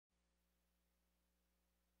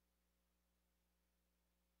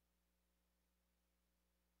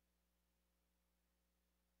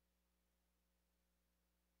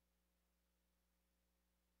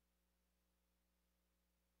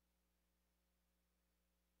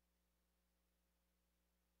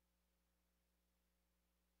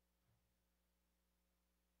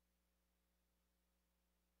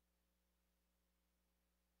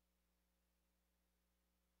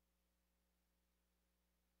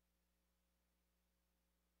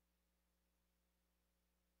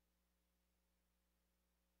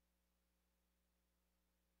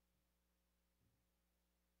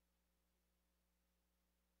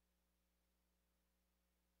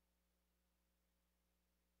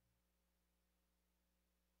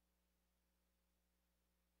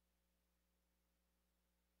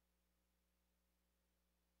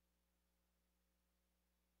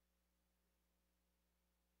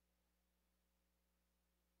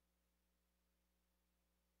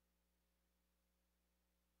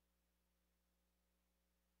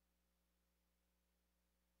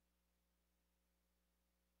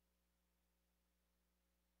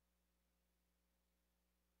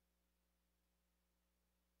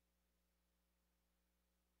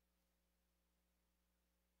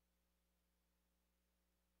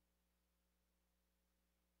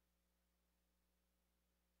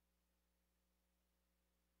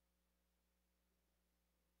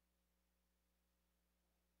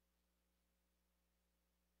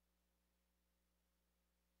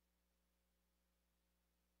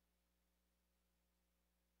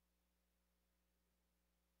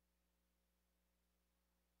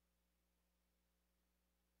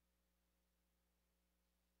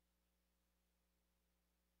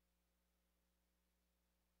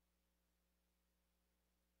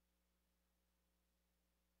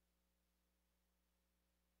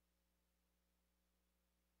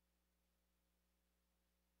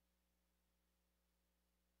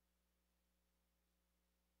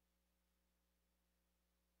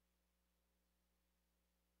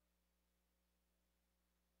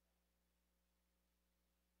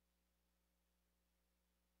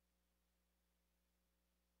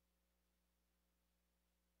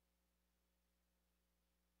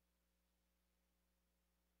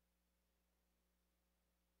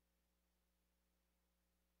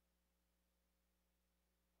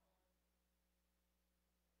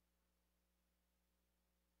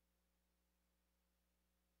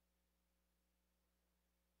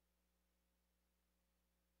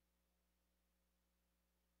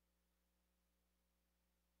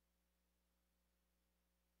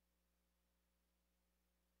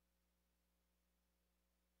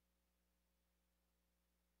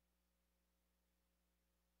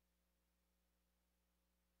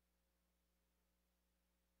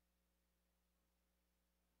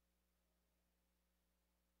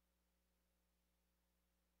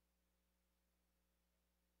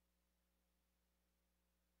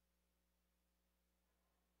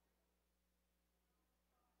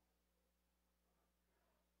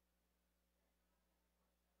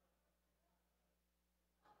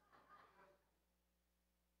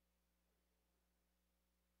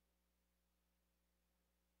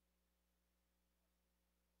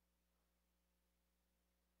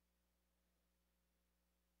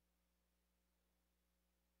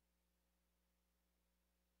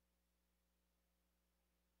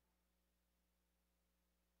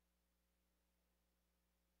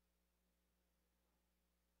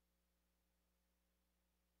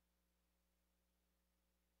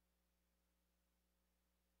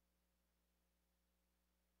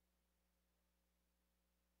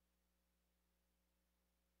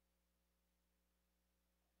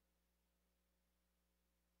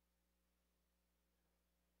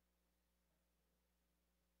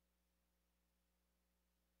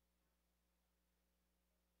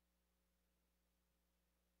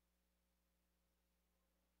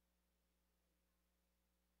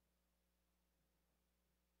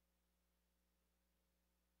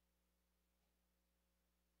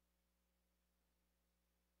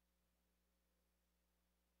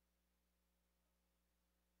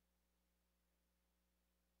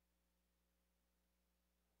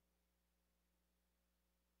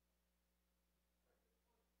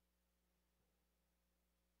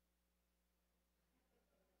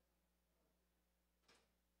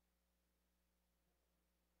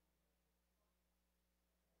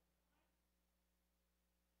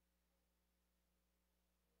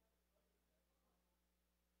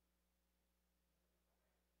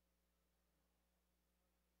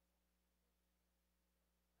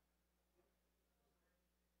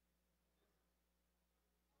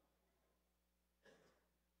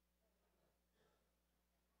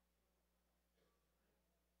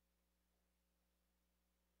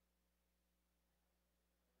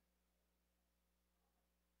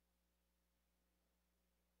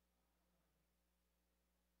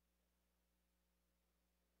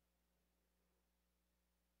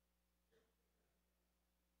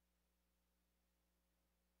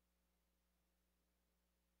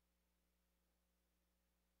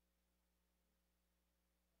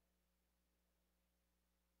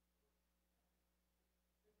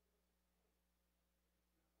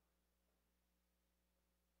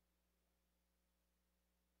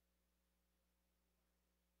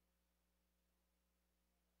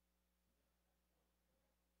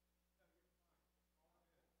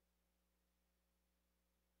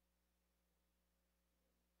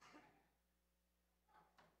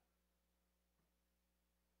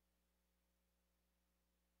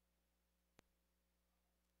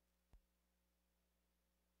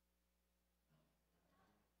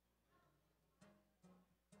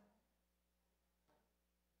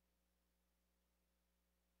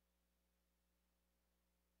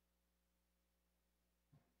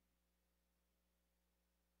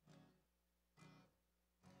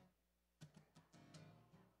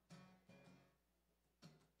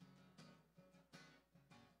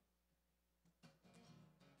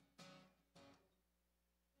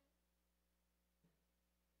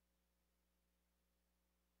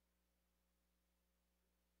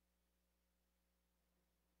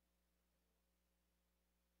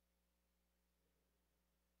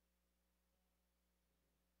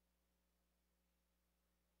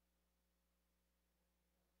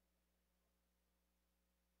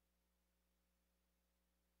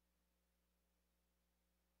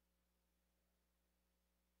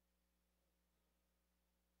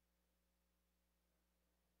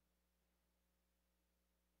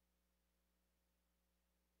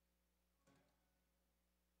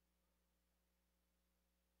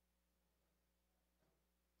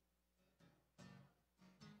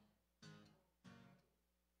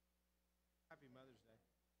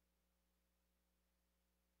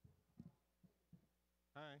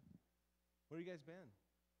Where you guys been?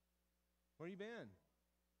 Where you been?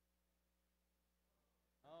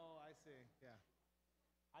 Oh, I see. Yeah.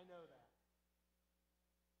 I know that.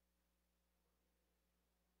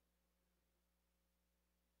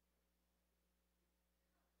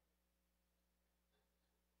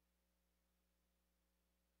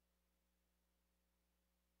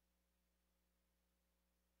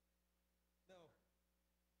 No.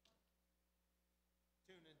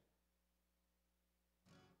 Tune in.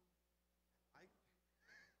 I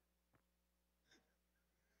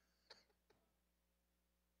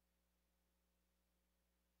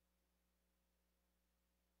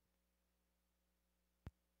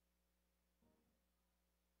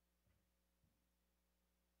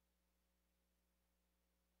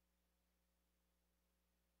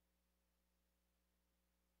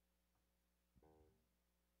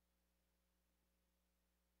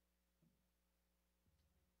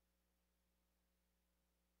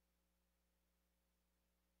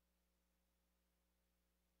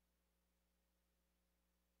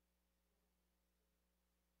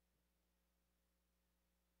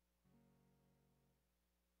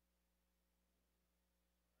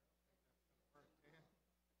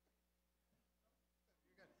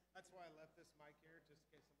That's why I left this mic here, just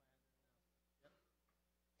in case somebody has anything else. Yep.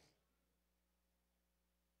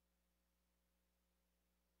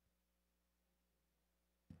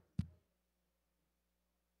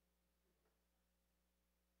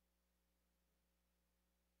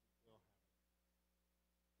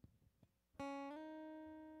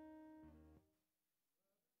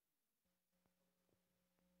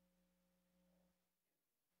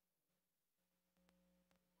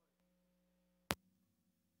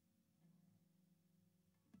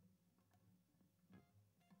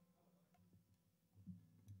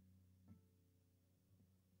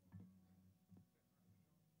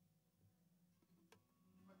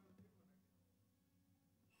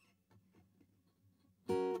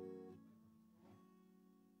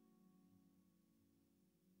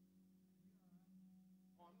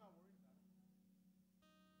 Oh, I'm not worried about it.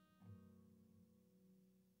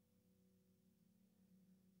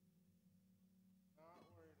 Not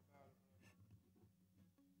worried about it.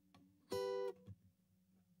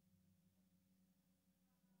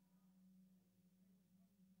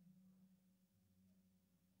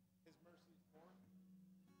 His mercy is more.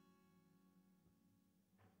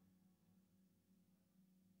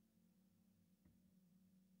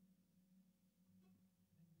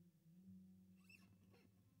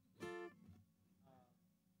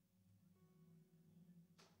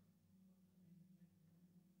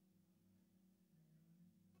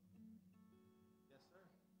 Yes, sir.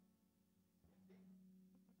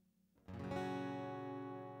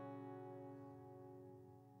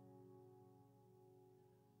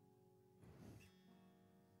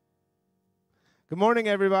 Good morning,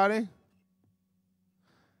 everybody.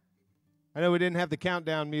 I know we didn't have the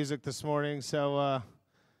countdown music this morning, so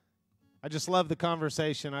I just love the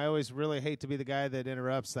conversation. I always really hate to be the guy that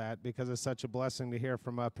interrupts that because it's such a blessing to hear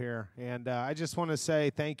from up here. And I just want to say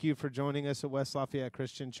thank you for joining us at West Lafayette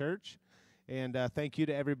Christian Church. And thank you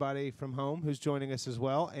to everybody from home who's joining us as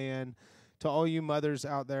well. And to all you mothers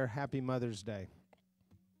out there, happy Mother's Day.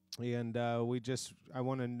 And I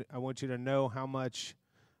want you to know how much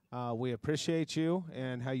we appreciate you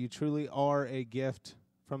and how you truly are a gift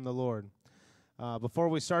from the Lord. Before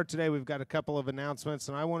we start today, we've got a couple of announcements,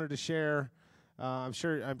 and I wanted to share. I'm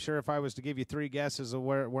sure if I was to give you three guesses of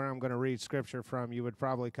where I'm going to read scripture from, you would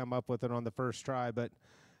probably come up with it on the first try. But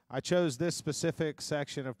I chose this specific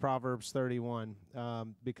section of Proverbs 31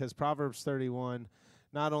 because Proverbs 31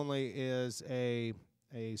 not only is a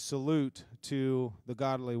salute to the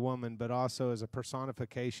godly woman, but also is a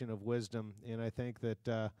personification of wisdom, and I think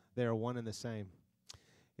that they are one and the same.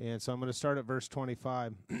 And so I'm going to start at verse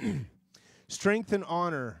 25. Strength and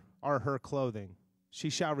honor are her clothing. She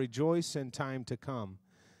shall rejoice in time to come.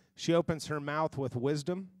 She opens her mouth with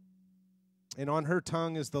wisdom, and on her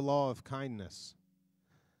tongue is the law of kindness.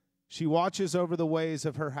 She watches over the ways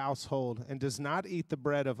of her household and does not eat the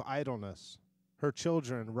bread of idleness. Her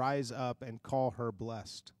children rise up and call her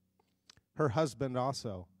blessed. Her husband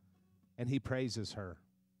also, and he praises her.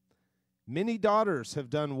 Many daughters have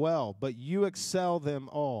done well, but you excel them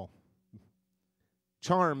all.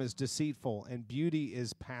 Charm is deceitful, and beauty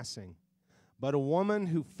is passing. But a woman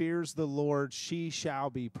who fears the Lord, she shall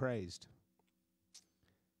be praised.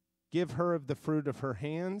 Give her of the fruit of her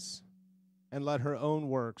hands, and let her own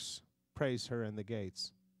works praise her in the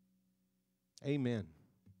gates. Amen.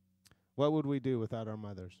 What would we do without our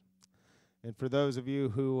mothers? And for those of you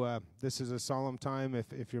who, this is a solemn time,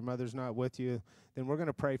 if your mother's not with you, then we're going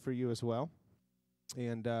to pray for you as well.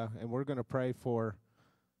 And we're going to pray for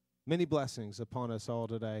many blessings upon us all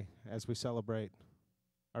today as we celebrate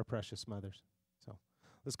our precious mothers. So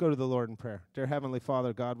let's go to the Lord in prayer. Dear Heavenly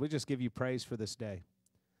Father, God, we just give you praise for this day.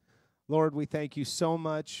 Lord, we thank you so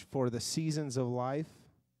much for the seasons of life.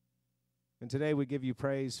 And today we give you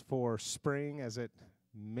praise for spring as it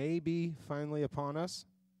may be finally upon us.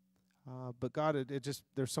 But God, it just,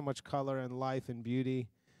 there's so much color and life and beauty.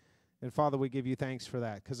 And Father, we give you thanks for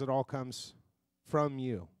that because it all comes from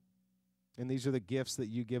you. And these are the gifts that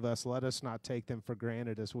you give us. Let us not take them for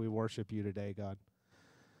granted as we worship you today, God.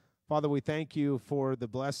 Father, we thank you for the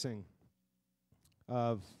blessing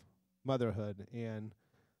of motherhood and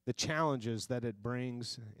the challenges that it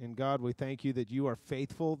brings. And God, we thank you that you are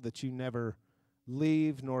faithful, that you never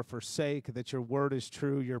leave nor forsake, that your word is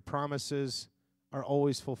true, your promises are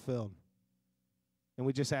always fulfilled. And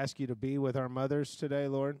we just ask you to be with our mothers today,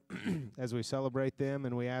 Lord, as we celebrate them.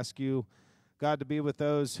 And we ask you, God, to be with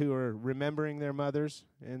those who are remembering their mothers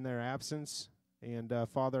in their absence. And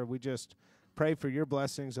Father, we just pray for your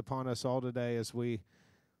blessings upon us all today as we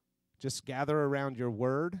just gather around your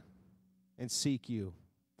word and seek you.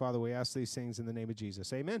 Father, we ask these things in the name of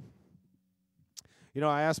Jesus. Amen. You know,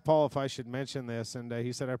 I asked Paul if I should mention this, and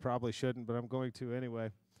he said I probably shouldn't, but I'm going to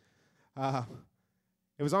anyway.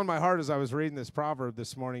 It was on my heart as I was reading this proverb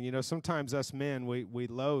this morning. You know, sometimes us men, we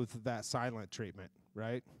loathe that silent treatment,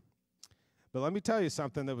 right? But let me tell you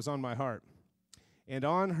something that was on my heart. And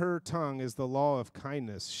on her tongue is the law of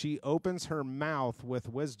kindness. She opens her mouth with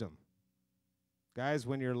wisdom. Guys,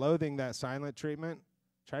 when you're loathing that silent treatment,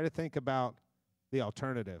 try to think about the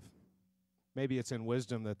alternative. Maybe it's in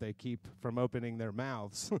wisdom that they keep from opening their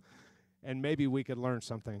mouths. And maybe we could learn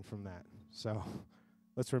something from that. So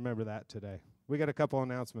let's remember that today. We got a couple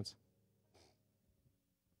announcements.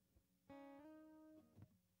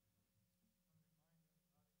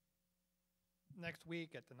 Next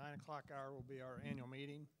week at the 9 o'clock hour will be our annual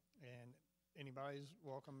meeting, and anybody's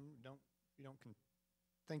welcome. You don't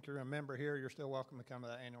think you're a member here, you're still welcome to come to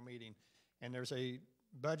that annual meeting. And there's a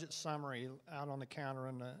budget summary out on the counter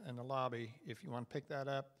in the lobby if you want to pick that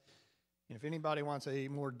up. And if anybody wants a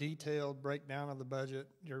more detailed breakdown of the budget,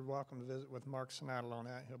 you're welcome to visit with Mark Sinatl on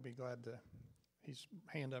that. He'll be glad to. He's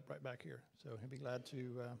hand up right back here, so he'll be glad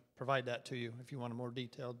to provide that to you if you want a more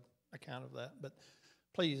detailed account of that. But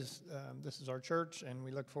please, this is our church, and we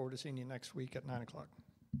look forward to seeing you next week at 9 o'clock.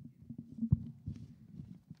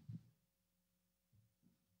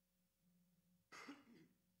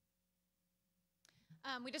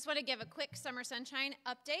 We just want to give a quick Summer Sunshine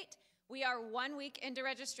update. We are 1 week into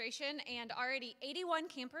registration and already 81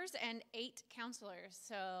 campers and 8 counselors.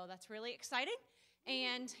 So that's really exciting.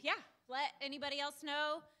 And yeah, let anybody else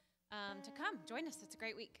know to come. Join us. It's a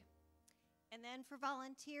great week. And then for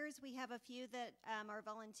volunteers, we have a few that are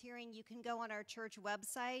volunteering. You can go on our church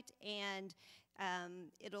website, and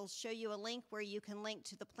it'll show you a link where you can link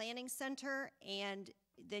to the planning center, and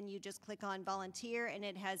then you just click on volunteer, and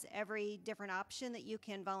it has every different option that you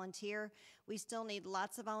can volunteer. We still need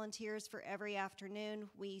lots of volunteers for every afternoon.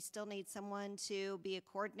 We still need someone to be a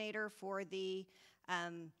coordinator for the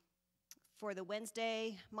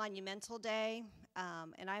Wednesday Monumental Day.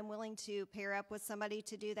 And I'm willing to pair up with somebody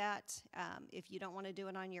to do that if you don't want to do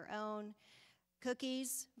it on your own.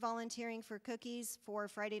 Cookies, volunteering for cookies for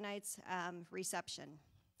Friday night's reception.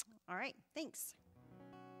 All right, thanks.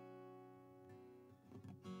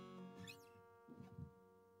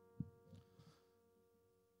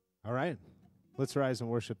 All right, let's rise and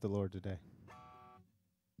worship the Lord today.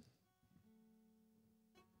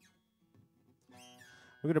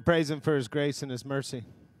 We're going to praise him for his grace and his mercy.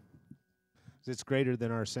 It's greater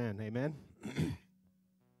than our sin. Amen.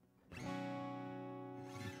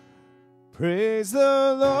 Praise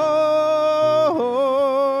the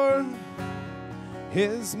Lord.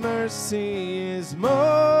 His mercy is more.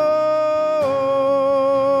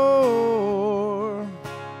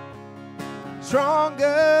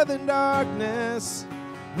 Stronger than darkness,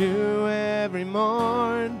 new every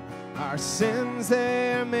morn. Our sins,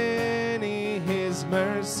 they're many, his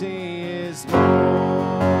mercy is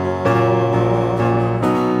more.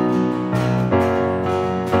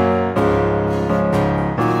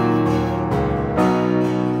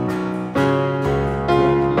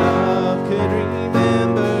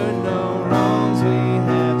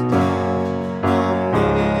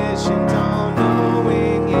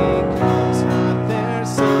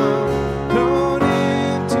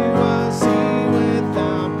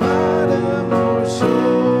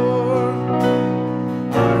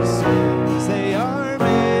 They are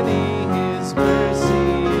many.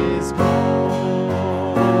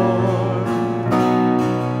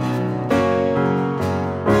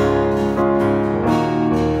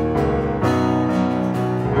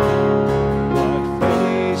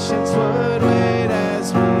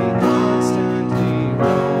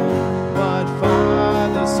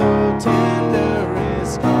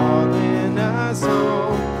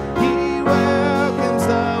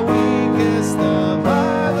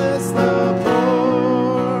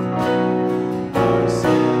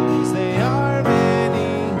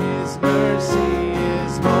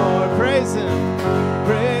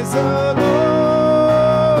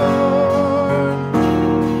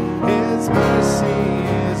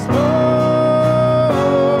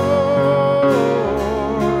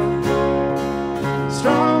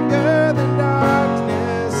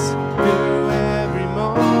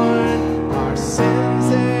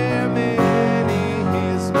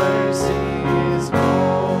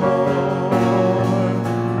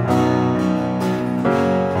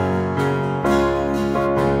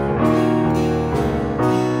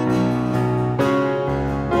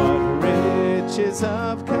 riches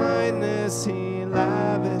of kindness he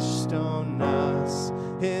lavished on us.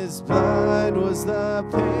 His blood was the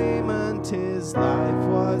payment, his life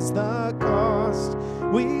was the cost.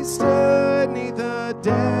 We stood 'neath the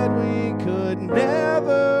debt we could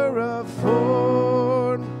never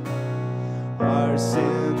afford. Our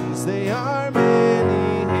sins, they are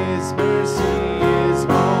many, his mercy is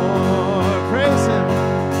more. Praise him.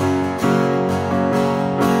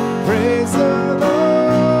 Praise the Lord.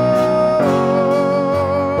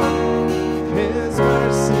 His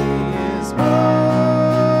mercy is more.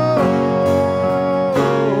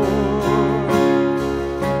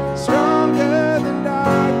 Stronger than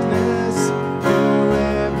darkness, through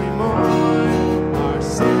every morn. Our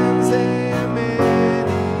sins, they are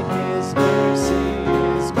many, his mercy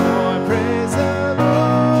is more. Praise the Lord.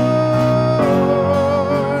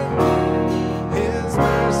 His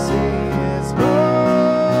mercy is more.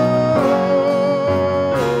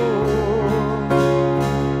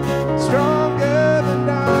 Stronger than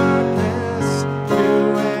darkness,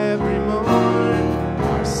 through every morn.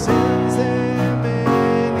 Our sins, they are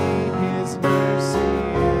many, his mercy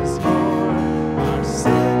is more. Our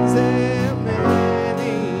sins, they are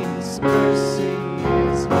many, his mercy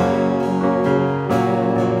is more.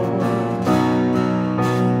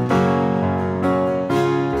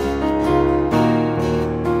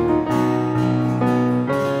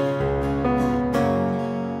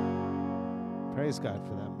 Praise God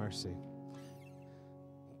for that mercy.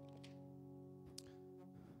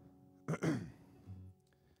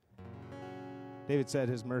 David said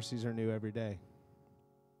his mercies are new every day.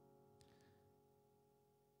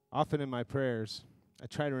 Often in my prayers, I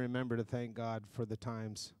try to remember to thank God for the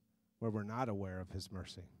times where we're not aware of his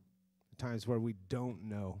mercy, the times where we don't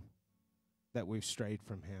know that we've strayed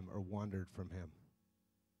from him or wandered from him.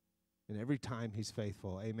 And every time he's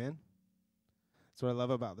faithful. Amen? That's what I love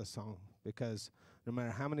about this song, because no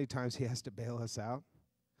matter how many times he has to bail us out,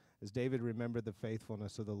 as David remembered the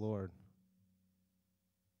faithfulness of the Lord,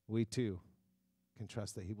 we too can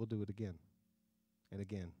trust that he will do it again and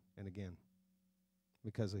again and again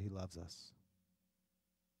because he loves us.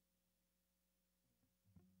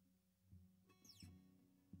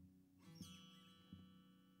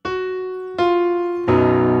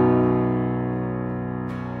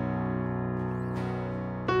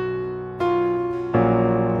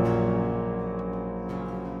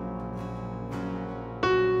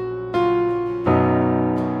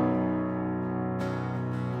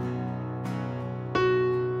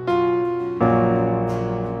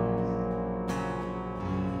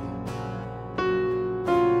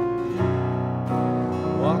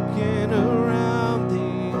 Walking around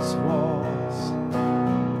these walls,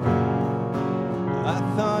 I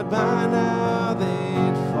thought by now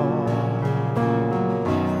they'd fall,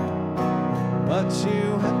 but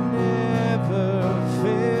you have never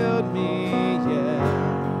failed me yet.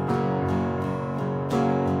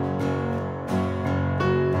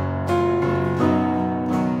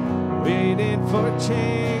 Waiting for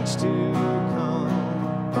change to come,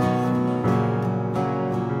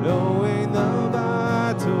 knowing the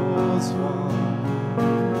battle's won,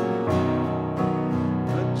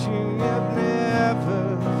 but you have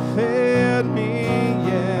never failed me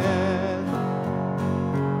yet.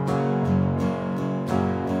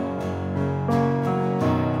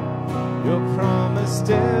 Your promise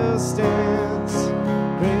still stands.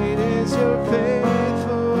 Great is your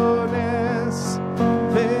faithfulness,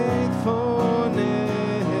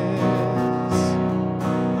 faithfulness.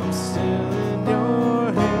 I'm still in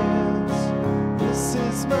your hands. This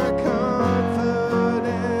is my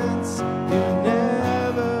confidence. You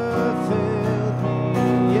never failed me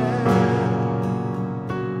yet.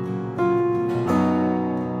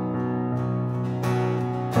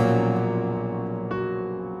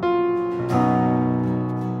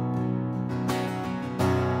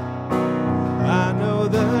 I know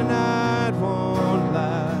the night won't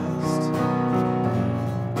last.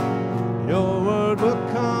 Your word will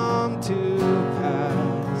come to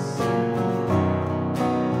pass.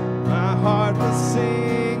 My heart will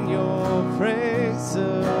sing your praise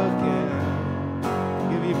again.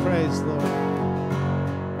 Give you praise, Lord.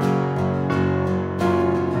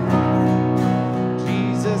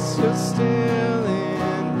 Jesus, you're still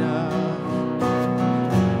enough.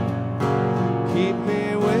 Keep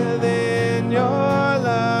me within your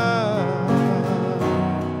love.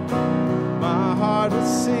 My heart will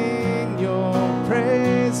sing your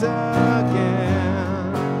praise again.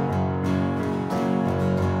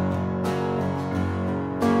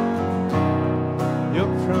 Your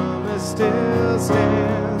promise still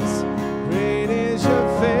stands. Great is your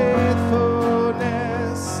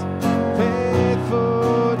faithfulness,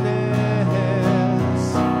 faithfulness.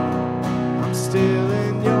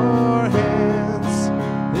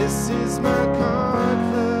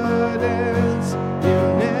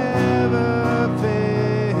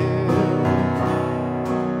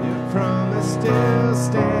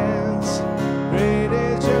 stands. Great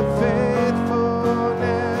is your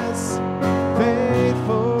faithfulness,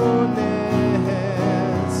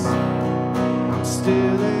 faithfulness. I'm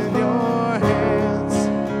still in your hands.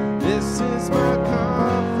 This is my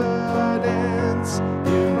confidence.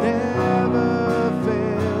 You never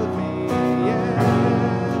failed me yet.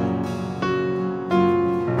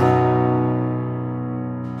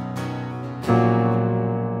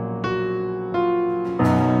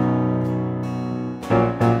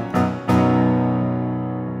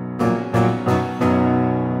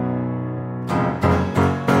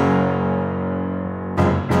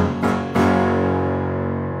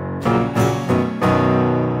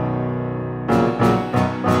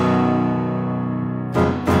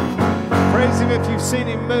 Praise him if you've seen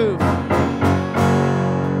him move.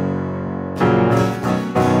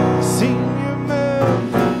 Seen you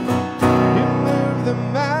move. You move the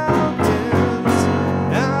mountains.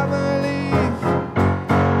 I believe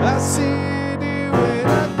I see you do it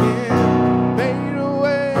again. Made a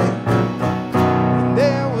way when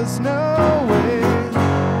there was no way.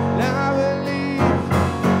 And I believe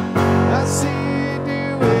I see you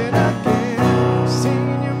do it again.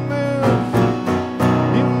 Seen you move.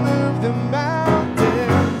 You move the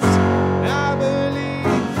mountains. I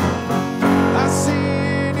believe I see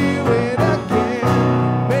you do it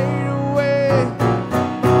again. Made a way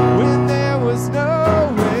when there was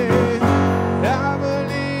no way. I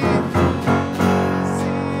believe I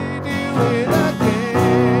see you do it again.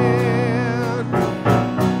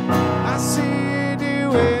 I see you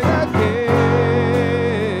do it again.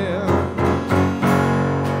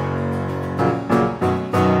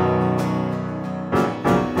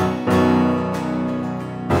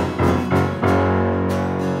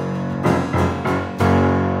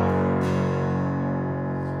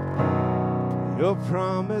 Your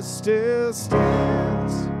promise still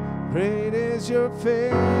stands. Great is your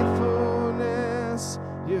faithfulness,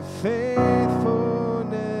 your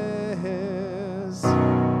faithfulness.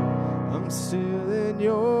 I'm still in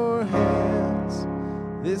your hands.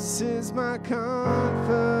 This is my confidence.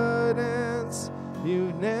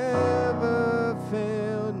 You've never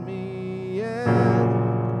failed me yet.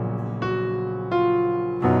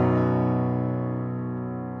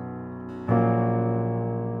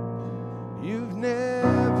 You've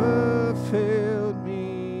never failed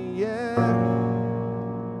me yet.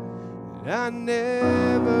 And I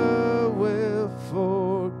never will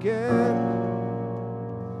forget.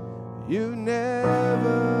 You've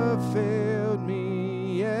never failed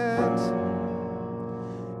me yet.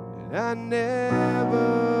 And I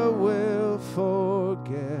never will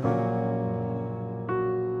forget.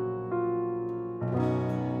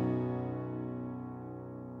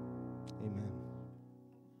 Amen.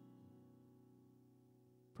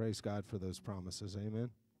 Praise God for those promises. Amen.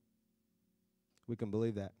 We can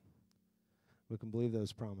believe that. We can believe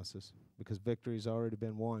those promises because victory's already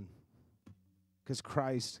been won. Because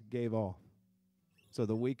Christ gave all. So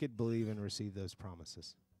that we could believe and receive those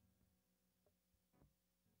promises.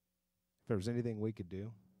 If there was anything we could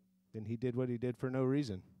do, then he did what he did for no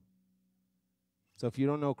reason. So if you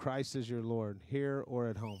don't know Christ as your Lord, here or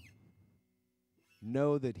at home,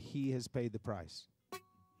 know that he has paid the price.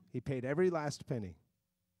 He paid every last penny.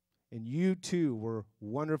 And you too were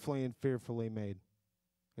wonderfully and fearfully made.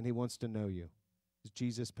 And he wants to know you.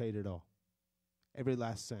 Jesus paid it all. Every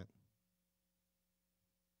last cent.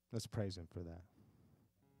 Let's praise him for that.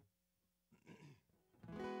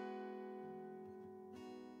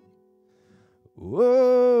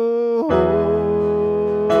 Whoa.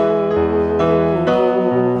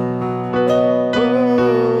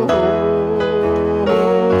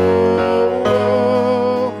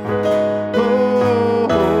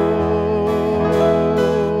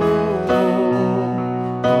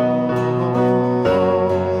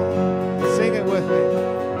 Sing it with me.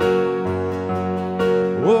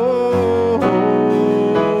 Whoa.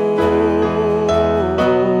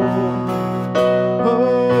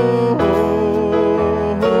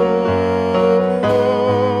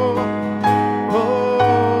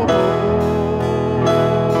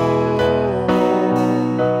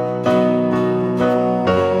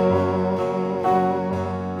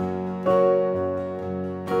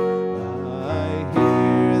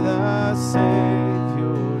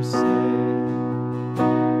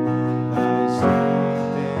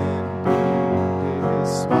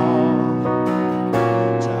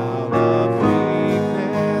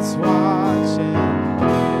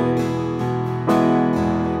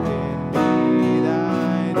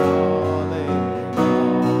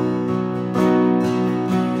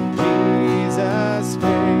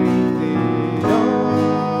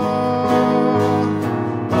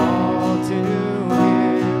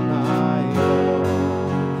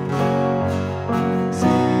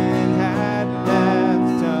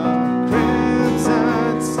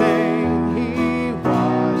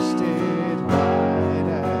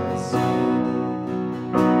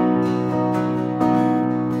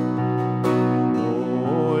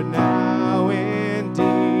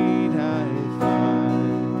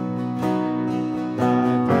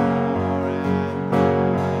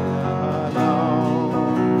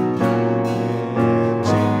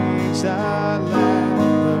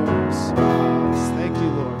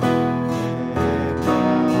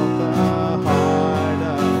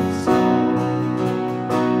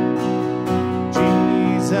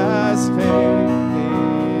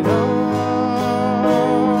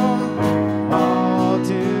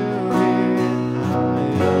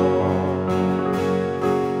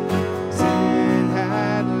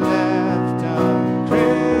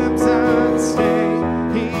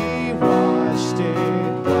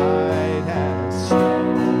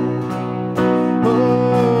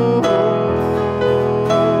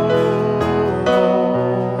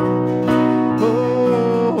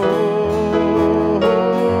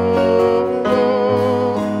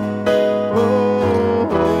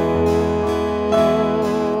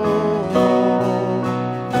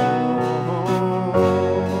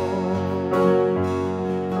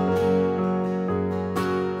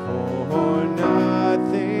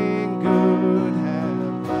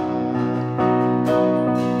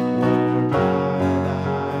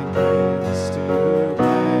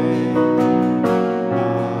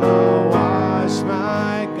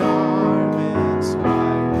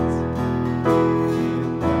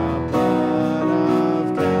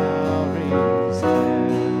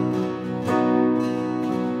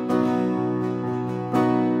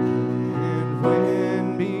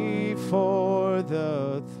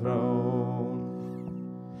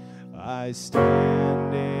 I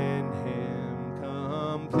stand in Him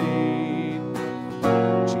complete.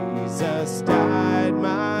 Jesus died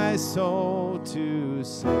my soul to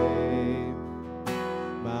save.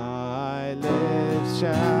 My lips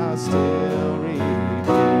shall still repeat.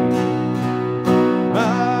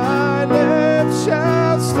 My lips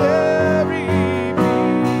shall still repeat.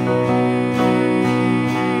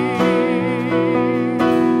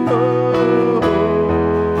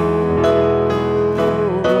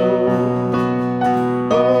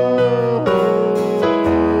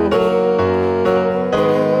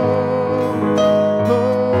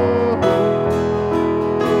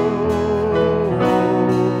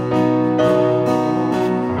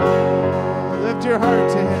 Your heart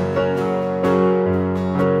to Him.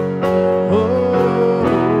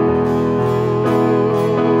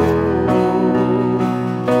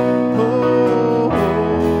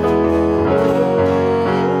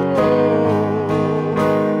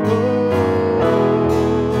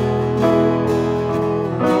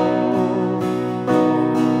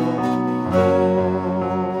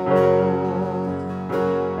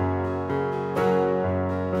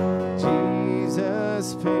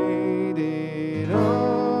 Jesus paid it all.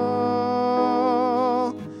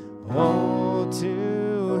 Oh,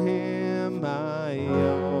 to Him I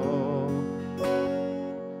owe.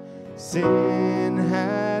 Sin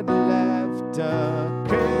had left a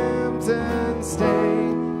crimson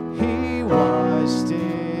stain. He washed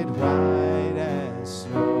it white as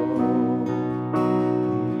snow.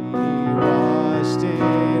 He washed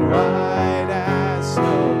it white as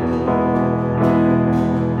snow.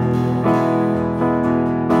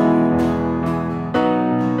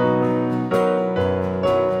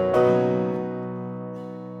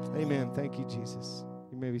 Amen. Thank you, Jesus.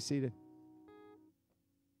 You may be seated.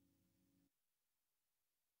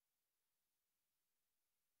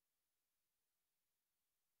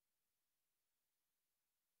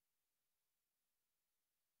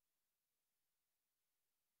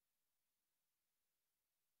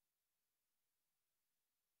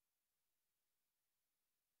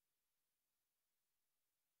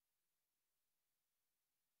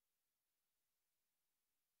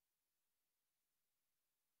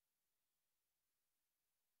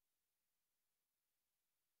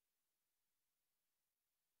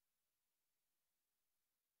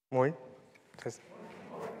 Muy.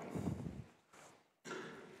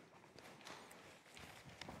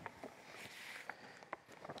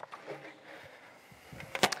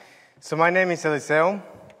 So my name is Eliseo.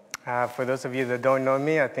 For those of you that don't know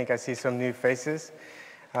me, I think I see some new faces.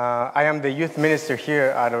 I am the youth minister here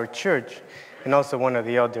at our church and also one of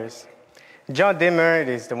the elders. John Dimmer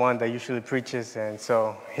is the one that usually preaches, and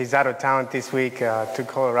so he's out of town this week to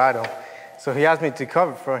Colorado. So he asked me to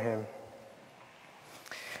cover for him.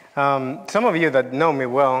 Some of you that know me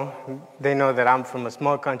well, they know that I'm from a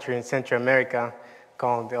small country in Central America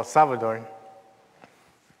called El Salvador.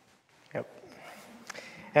 Yep.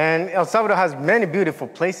 And El Salvador has many beautiful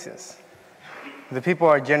places. The people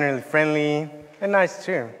are generally friendly and nice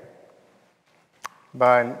too.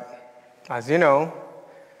 But as you know,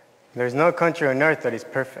 there's no country on earth that is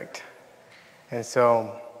perfect. And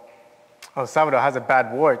so El Salvador has a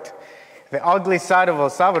bad word. The ugly side of El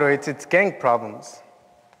Salvador, it's its gang problems.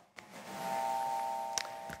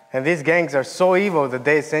 And these gangs are so evil that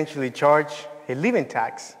they essentially charge a living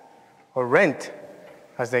tax, or rent,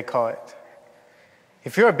 as they call it.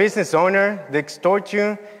 If you're a business owner, they extort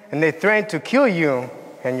you, and they threaten to kill you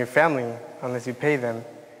and your family unless you pay them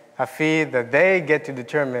a fee that they get to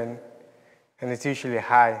determine, and it's usually a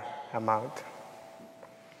high amount.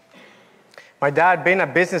 My dad, being a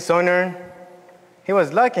business owner, he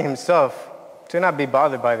was lucky himself to not be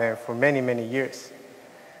bothered by them for many, many years,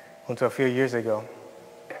 until a few years ago.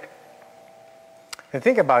 And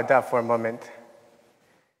think about that for a moment.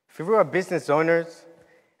 If you were a business owner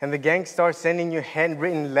and the gang starts sending you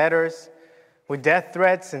handwritten letters with death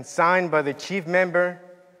threats and signed by the chief member,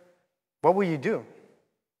 what will you do?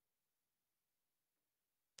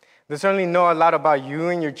 They certainly know a lot about you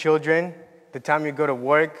and your children, the time you go to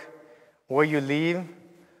work, where you live,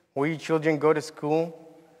 where your children go to school,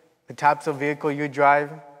 the types of vehicle you drive,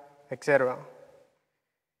 etc.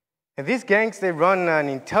 And these gangs, they run an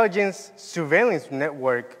intelligence surveillance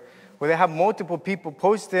network where they have multiple people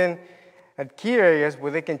posted at key areas where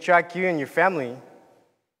they can track you and your family.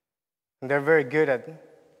 And they're very good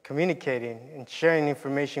at communicating and sharing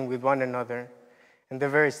information with one another. And they're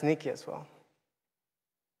very sneaky as well.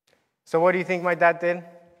 So what do you think my dad did?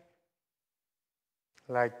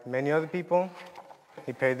 Like many other people,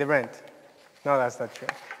 he paid the rent. No, that's not true.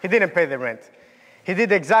 He didn't pay the rent. He did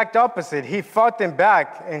the exact opposite. He fought them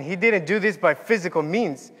back, and he didn't do this by physical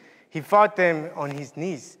means. He fought them on his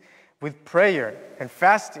knees with prayer and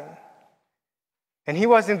fasting. And he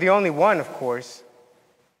wasn't the only one, of course.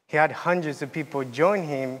 He had hundreds of people join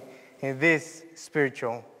him in this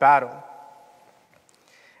spiritual battle.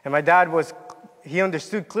 And my dad he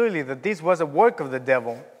understood clearly that this was a work of the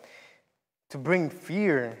devil to bring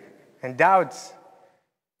fear and doubts,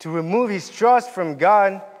 to remove his trust from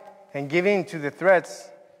God and give in to the threats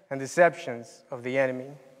and deceptions of the enemy.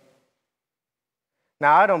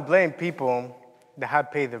 Now, I don't blame people that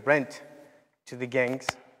have paid the rent to the gangs.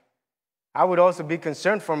 I would also be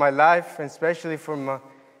concerned for my life, and especially for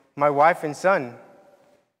my wife and son.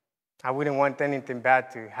 I wouldn't want anything bad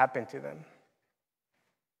to happen to them.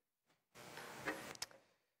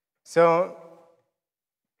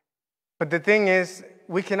 But the thing is,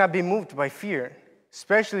 we cannot be moved by fear,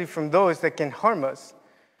 especially from those that can harm us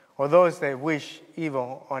or those that wish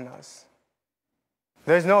evil on us.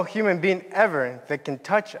 There's no human being ever that can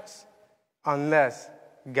touch us unless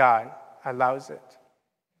God allows it.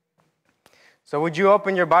 So would you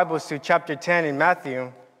open your Bibles to chapter 10 in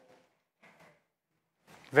Matthew,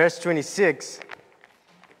 verse 26.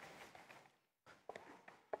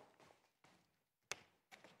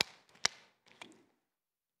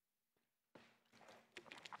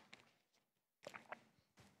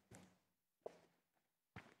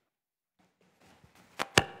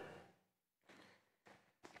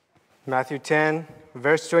 Matthew 10,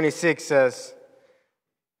 verse 26 says,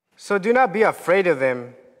 "So do not be afraid of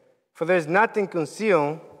them, for there is nothing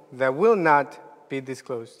concealed that will not be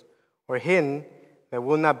disclosed, or hidden that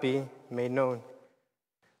will not be made known."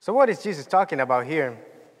 So what is Jesus talking about here?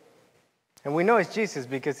 And we know it's Jesus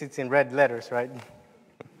because it's in red letters, right?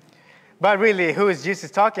 But really, who is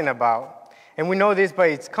Jesus talking about? And we know this by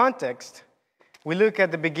its context. We look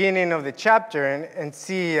at the beginning of the chapter and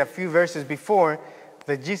see a few verses before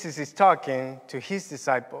that Jesus is talking to his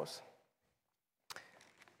disciples.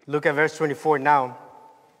 Look at verse 24 now.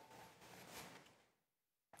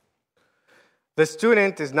 "The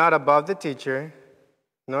student is not above the teacher,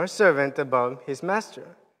 nor servant above his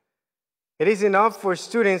master. It is enough for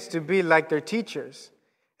students to be like their teachers,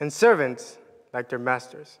 and servants like their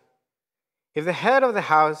masters. If the head of the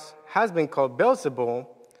house has been called Beelzebul,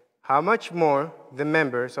 how much more the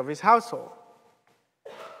members of his household?"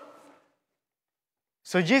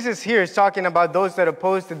 So Jesus here is talking about those that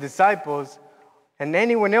oppose the disciples and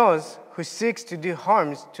anyone else who seeks to do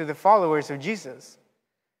harms to the followers of Jesus.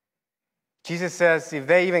 Jesus says, if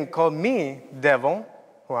they even call me devil,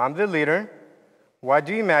 who I'm the leader, what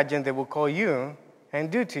do you imagine they will call you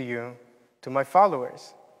and do to you, to my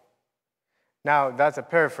followers? Now, that's a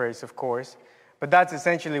paraphrase, of course, but that's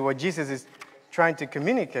essentially what Jesus is trying to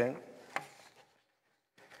communicate.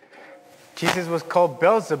 Jesus was called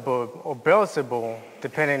Beelzebub or Beelzebul,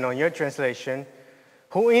 depending on your translation,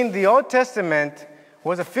 who in the Old Testament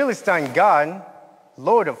was a Philistine god,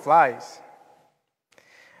 lord of flies.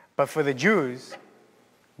 But for the Jews,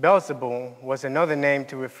 Beelzebul was another name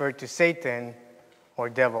to refer to Satan or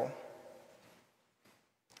devil.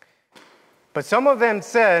 But some of them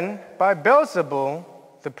said, by Beelzebul,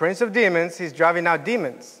 the prince of demons, he's driving out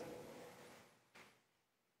demons.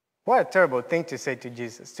 What a terrible thing to say to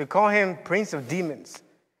Jesus, to call him Prince of Demons,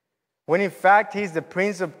 when in fact he's the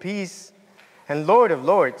Prince of Peace and Lord of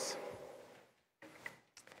Lords.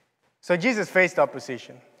 So Jesus faced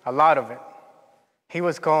opposition, a lot of it. He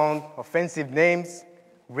was called offensive names,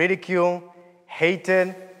 ridiculed,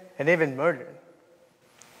 hated, and even murdered.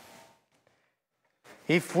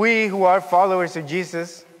 If we who are followers of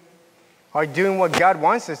Jesus are doing what God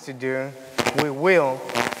wants us to do, we will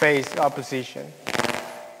face opposition.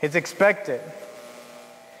 It's expected.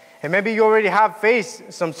 And maybe you already have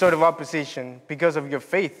faced some sort of opposition because of your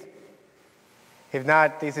faith. If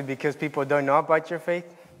not, is it because people don't know about your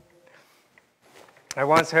faith? I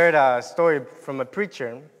once heard a story from a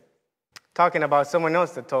preacher talking about someone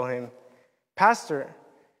else that told him, "Pastor,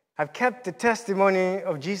 I've kept the testimony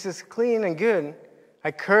of Jesus clean and good. I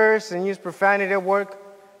curse and use profanity at work,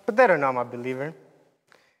 but they don't know I'm a believer."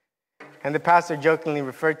 And the pastor jokingly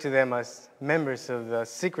referred to them as members of the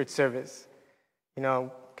Secret Service,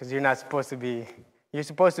 because you're supposed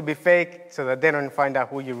to be fake so that they don't find out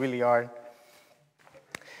who you really are.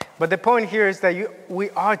 But the point here is that we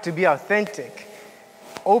are to be authentic,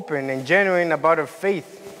 open, and genuine about our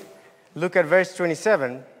faith. Look at verse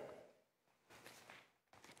 27.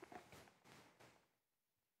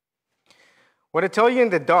 What I tell you in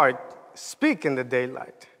the dark, speak in the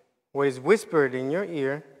daylight. What is whispered in your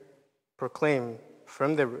ear, proclaim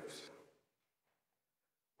from the roofs.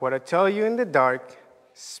 What I tell you in the dark,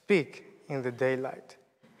 speak in the daylight.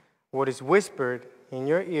 What is whispered in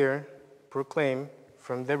your ear, proclaim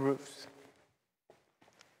from the roofs.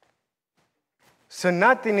 So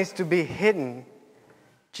nothing is to be hidden.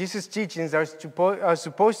 Jesus' teachings are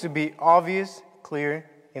supposed to be obvious, clear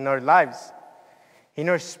in our lives, in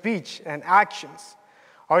our speech and actions.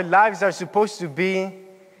 Our lives are supposed to be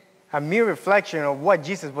a mere reflection of what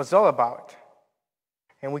Jesus was all about.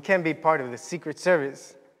 And we can't be part of the Secret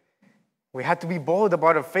Service. We have to be bold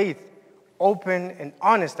about our faith, open and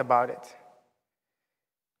honest about it.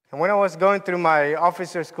 And when I was going through my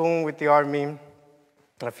officer school with the Army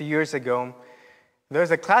a few years ago, there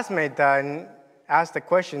was a classmate that asked a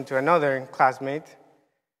question to another classmate,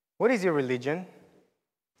 "What is your religion?"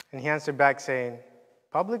 And he answered back saying,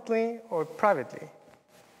 "Publicly or privately?"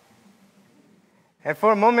 And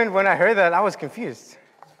for a moment when I heard that, I was confused.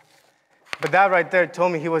 But that right there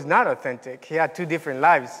told me he was not authentic. He had two different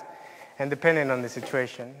lives, and depending on the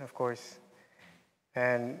situation, of course.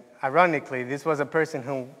 And ironically, this was a person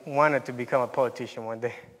who wanted to become a politician one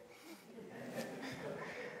day.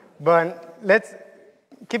 But let's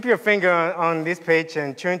keep your finger on this page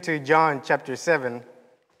and turn to John chapter 7.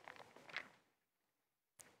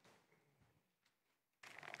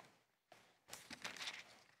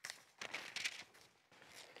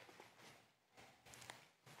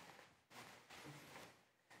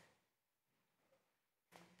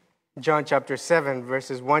 John chapter 7,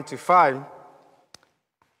 verses 1 to 5.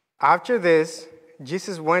 After this,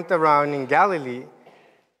 Jesus went around in Galilee.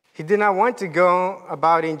 He did not want to go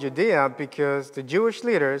about in Judea because the Jewish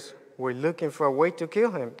leaders were looking for a way to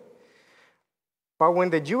kill him. But when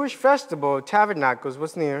the Jewish festival of Tabernacles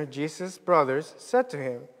was near, Jesus' brothers said to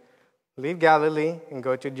him, "Leave Galilee and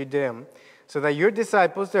go to Judea, so that your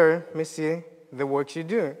disciples there may see the works you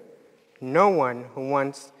do. No one who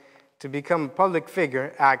wants to become a public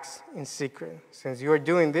figure acts in secret. Since you are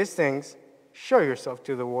doing these things, show yourself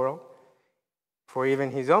to the world." For even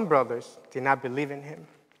his own brothers did not believe in him.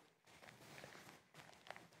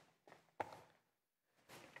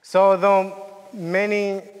 So although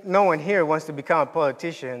no one here wants to become a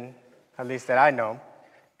politician, at least that I know,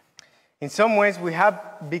 in some ways we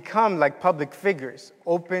have become like public figures,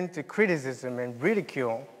 open to criticism and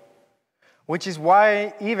ridicule, which is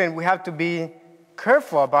why even we have to be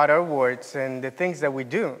careful about our words and the things that we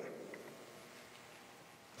do.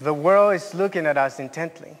 The world is looking at us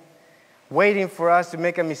intently, waiting for us to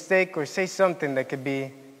make a mistake or say something that could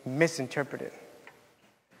be misinterpreted.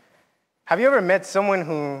 Have you ever met someone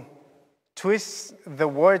who twists the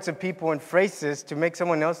words of people and phrases to make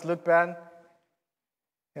someone else look bad?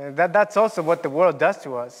 That's also what the world does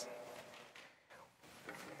to us.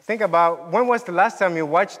 Think about, when was the last time you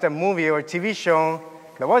watched a movie or a TV show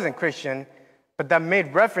that wasn't Christian, but that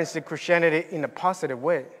made reference to Christianity in a positive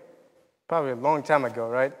way? Probably a long time ago,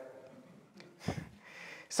 right?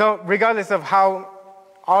 So regardless of how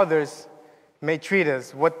others may treat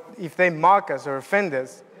us, if they mock us or offend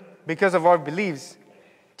us because of our beliefs,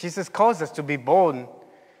 Jesus calls us to be bold,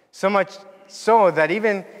 so much so that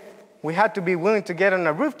even we had to be willing to get on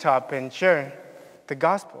a rooftop and share the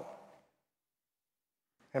gospel.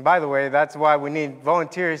 And by the way, that's why we need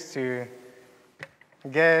volunteers to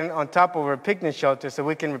get on top of our picnic shelter so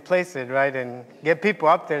we can replace it, right? And get people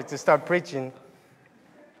up there to start preaching.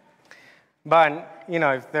 But,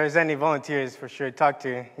 if there's any volunteers, for sure, talk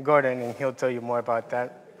to Gordon and he'll tell you more about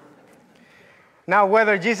that. Now,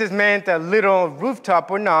 whether Jesus meant a little rooftop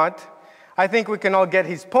or not, I think we can all get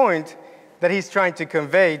his point that he's trying to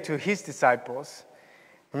convey to his disciples.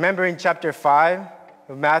 Remember in chapter 5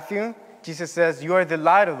 of Matthew, Jesus says, you are the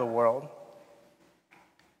light of the world.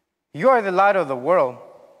 You are the light of the world.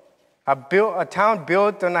 A town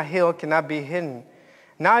built on a hill cannot be hidden.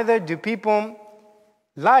 Neither do people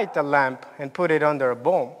light a lamp and put it under a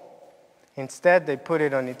bowl. Instead, they put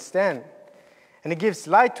it on its stand, and it gives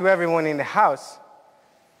light to everyone in the house.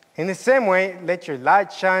 In the same way, let your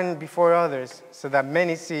light shine before others, so that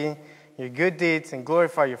many see your good deeds and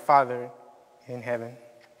glorify your Father in heaven.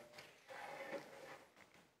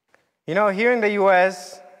 You know, here in the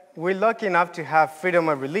U.S., we're lucky enough to have freedom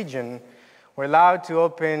of religion. We're allowed to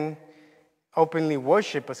openly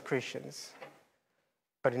worship as Christians.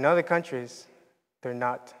 But in other countries, they're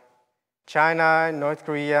not. China, North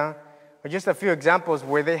Korea are just a few examples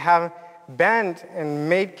where they have banned and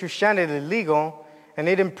made Christianity illegal, and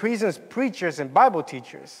it imprisons preachers and Bible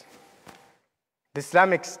teachers. The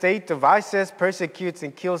Islamic State of ISIS persecutes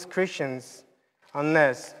and kills Christians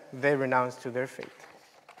unless they renounce to their faith.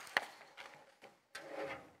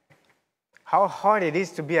 How hard it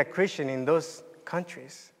is to be a Christian in those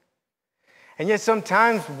countries. And yet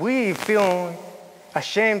sometimes we feel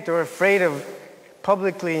ashamed or afraid of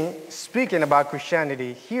publicly speaking about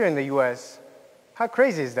Christianity here in the U.S. How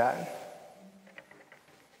crazy is that?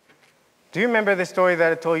 Do you remember the story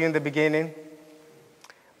that I told you in the beginning?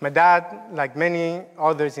 My dad, like many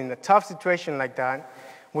others in a tough situation like that,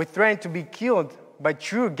 were threatened to be killed by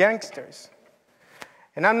true gangsters.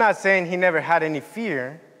 And I'm not saying he never had any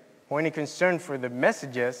fear or any concern for the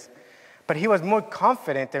messages, but he was more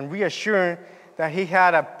confident and reassured that he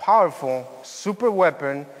had a powerful super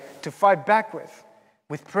weapon to fight back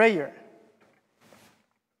with prayer.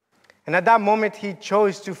 And at that moment, he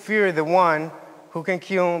chose to fear the one who can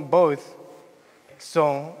kill both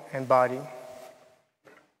soul and body.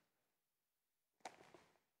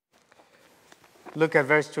 Look at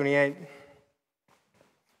verse 28.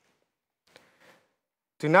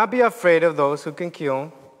 Do not be afraid of those who can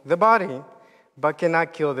kill the body, but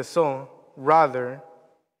cannot kill the soul. Rather,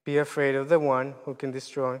 be afraid of the one who can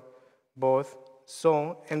destroy both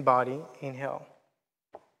soul and body in hell.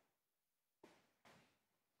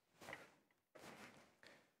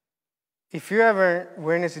 If you ever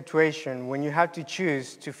were in a situation when you have to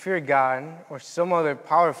choose to fear God or some other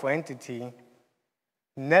powerful entity,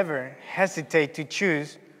 never hesitate to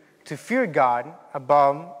choose to fear God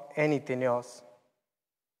above anything else.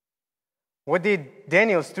 What did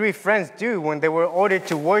Daniel's 3 friends do when they were ordered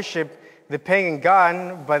to worship the pagan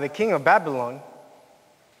god by the king of Babylon?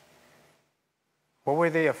 What were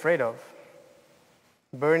they afraid of?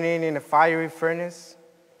 Burning in a fiery furnace?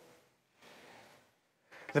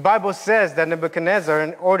 The Bible says that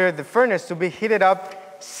Nebuchadnezzar ordered the furnace to be heated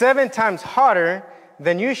up 7 times hotter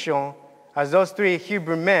than usual, as those 3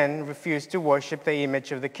 Hebrew men refused to worship the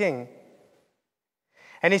image of the king.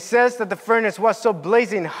 And it says that the furnace was so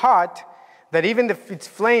blazing hot that even if its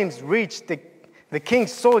flames reached the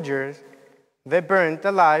king's soldiers, they burned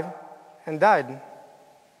alive and died.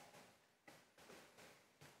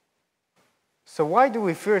 So why do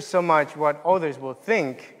we fear so much what others will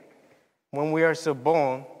think when we are so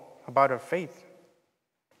bold about our faith?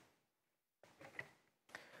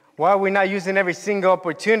 Why are we not using every single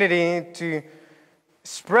opportunity to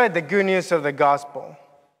spread the good news of the gospel?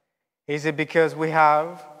 Is it because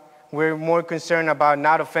we're more concerned about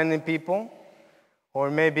not offending people? Or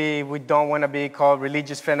maybe we don't want to be called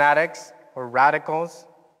religious fanatics or radicals,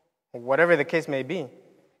 or whatever the case may be.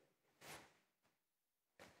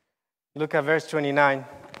 Look at verse 29.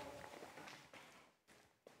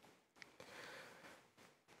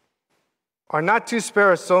 Are not 2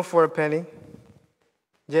 sparrows sold for a penny?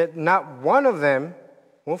 Yet not one of them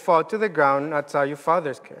will fall to the ground outside your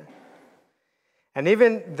Father's care. And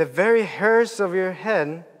even the very hairs of your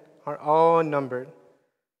head are all numbered.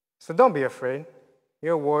 So don't be afraid.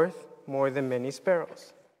 You're worth more than many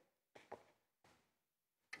sparrows.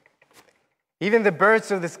 Even the birds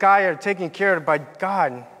of the sky are taken care of by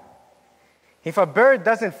God. If a bird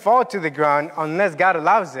doesn't fall to the ground unless God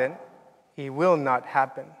allows it, it will not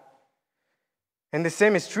happen. And the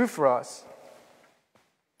same is true for us.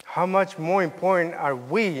 How much more important are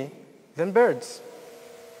we than birds?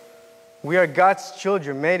 We are God's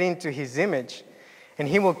children made into His image, and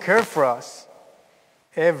He will care for us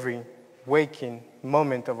every waking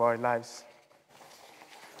moment of our lives.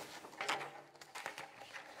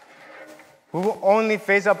 We will only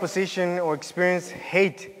face opposition or experience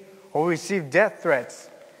hate or receive death threats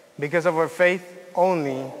because of our faith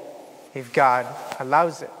only if God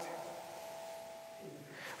allows it.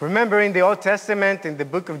 Remember in the Old Testament, in the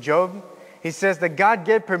book of Job, it says that God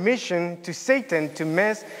gave permission to Satan to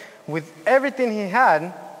mess with everything he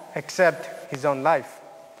had except his own life.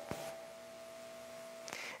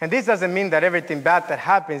 And this doesn't mean that everything bad that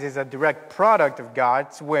happens is a direct product of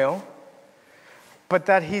God's will, but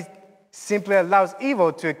that he simply allows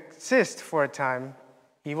evil to exist for a time,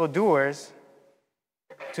 evildoers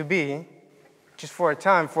to be, just for a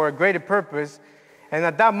time, for a greater purpose. And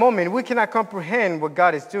at that moment, we cannot comprehend what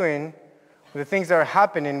God is doing, the things that are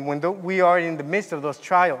happening when we are in the midst of those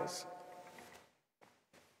trials.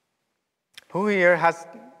 Who here has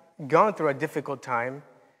gone through a difficult time,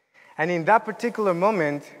 and in that particular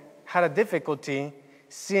moment had a difficulty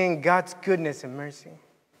seeing God's goodness and mercy?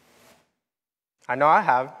 I know I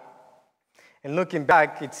have. And looking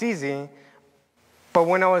back, it's easy. But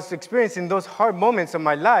when I was experiencing those hard moments of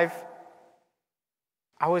my life,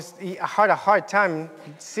 I had a hard time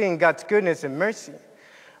seeing God's goodness and mercy.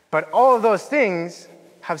 But all of those things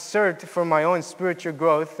have served for my own spiritual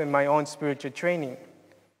growth and my own spiritual training.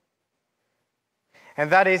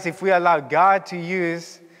 And that is, if we allow God to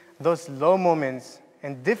use those low moments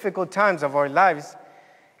and difficult times of our lives,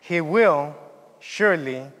 he will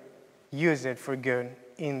surely use it for good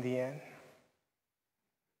in the end.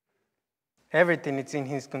 Everything is in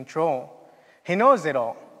his control. He knows it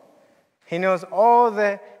all. He knows all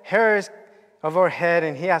the hairs of our head,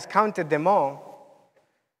 and he has counted them all.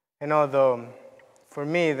 And although, for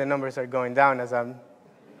me, the numbers are going down as I'm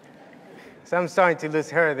starting to lose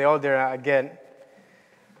hair the older I get.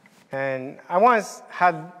 And I once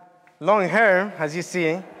had long hair, as you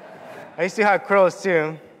see. I used to have curls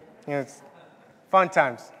too. It's fun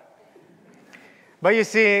times. But you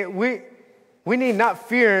see, we need not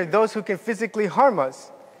fear those who can physically harm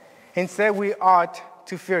us. Instead, we ought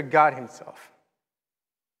to fear God himself.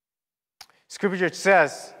 Scripture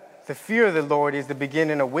says, the fear of the Lord is the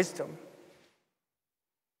beginning of wisdom.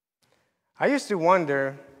 I used to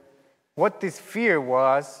wonder what this fear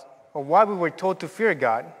was, or why we were told to fear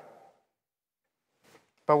God.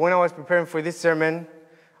 But when I was preparing for this sermon,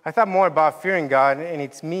 I thought more about fearing God and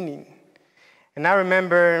its meaning. And I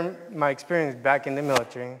remember my experience back in the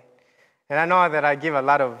military. And I know that I give a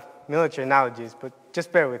lot of military analogies, but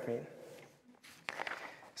just bear with me.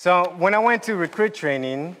 So when I went to recruit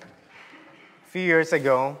training a few years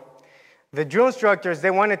ago, the drill instructors,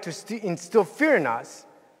 they wanted to instill fear in us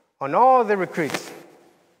on all the recruits.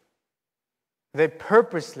 They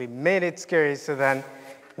purposely made it scary so that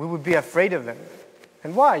we would be afraid of them.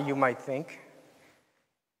 And why, you might think?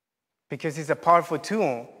 Because it's a powerful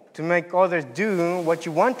tool to make others do what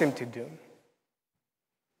you want them to do.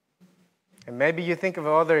 And maybe you think of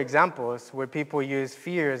other examples where people use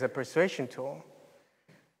fear as a persuasion tool.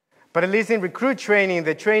 But at least in recruit training,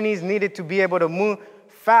 the trainees needed to be able to move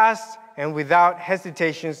fast and without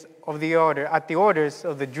hesitations at the orders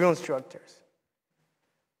of the drill instructors.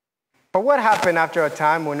 But what happened after a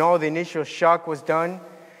time when all the initial shock was done?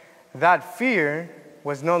 That fear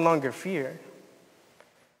was no longer fear.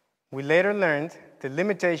 We later learned the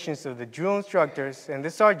limitations of the drill instructors and the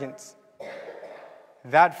sergeants.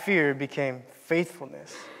 That fear became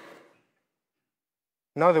faithfulness.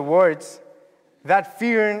 In other words, that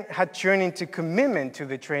fear had turned into commitment to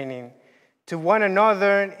the training, to one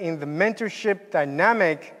another in the mentorship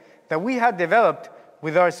dynamic that we had developed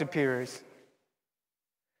with our superiors.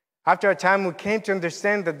 After a time, we came to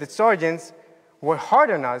understand that the sergeants were hard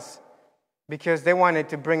on us because they wanted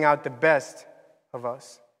to bring out the best of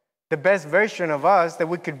us, the best version of us that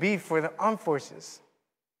we could be for the armed forces.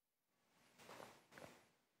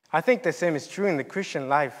 I think the same is true in the Christian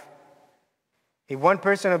life. If one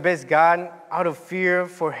person obeys God out of fear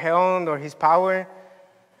for hell or his power,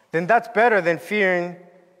 then that's better than fearing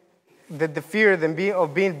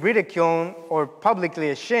of being ridiculed or publicly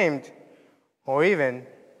ashamed, or even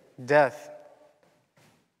death.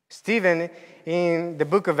 Stephen, in the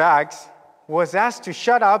book of Acts, was asked to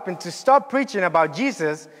shut up and to stop preaching about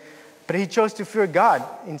Jesus, but he chose to fear God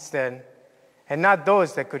instead, and not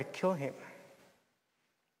those that could kill him.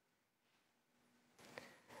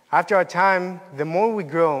 After a time, the more we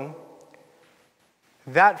grow,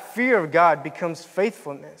 that fear of God becomes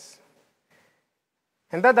faithfulness.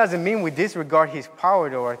 And that doesn't mean we disregard his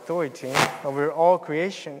power or authority over all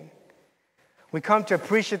creation. We come to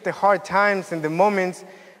appreciate the hard times and the moments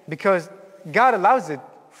because God allows it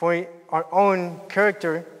for our own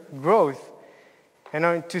character growth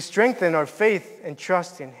and to strengthen our faith and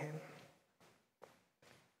trust in him.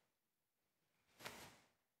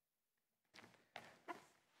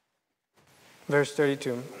 Verse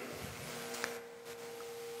 32.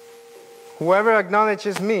 Whoever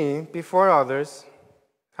acknowledges me before others,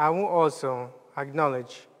 I will also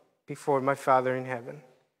acknowledge before my Father in heaven.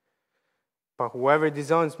 But whoever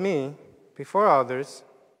disowns me before others,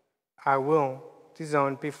 I will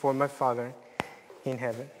disown before my Father in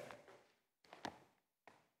heaven.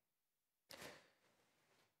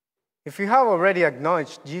 If you have already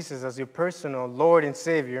acknowledged Jesus as your personal Lord and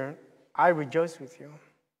Savior, I rejoice with you.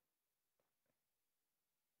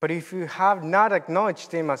 But if you have not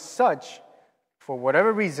acknowledged Him as such, for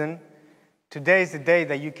whatever reason, today is the day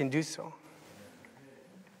that you can do so.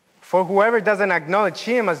 For whoever doesn't acknowledge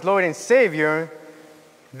Him as Lord and Savior,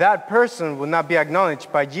 that person will not be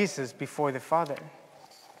acknowledged by Jesus before the Father.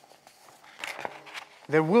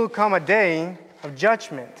 There will come a day of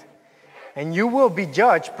judgment, and you will be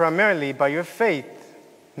judged primarily by your faith,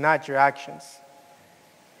 not your actions.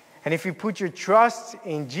 And if you put your trust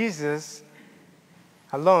in Jesus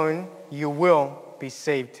alone, you will be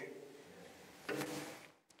saved.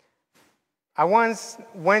 I once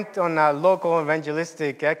went on a local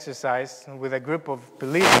evangelistic exercise with a group of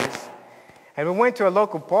believers, and we went to a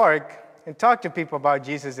local park and talked to people about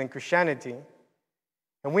Jesus and Christianity.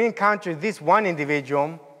 And we encountered this one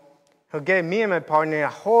individual who gave me and my partner a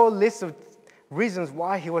whole list of reasons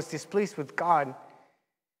why he was displeased with God.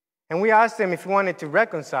 And we asked him if he wanted to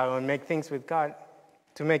reconcile and make things with God,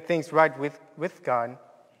 to make things right with God.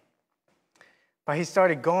 But he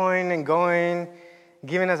started going and going,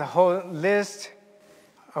 giving us a whole list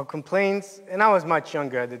of complaints. And I was much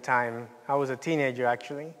younger at the time. I was a teenager,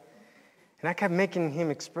 actually. And I kept making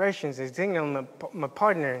him expressions and telling my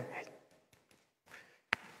partner,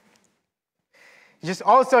 just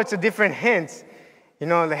all sorts of different hints. You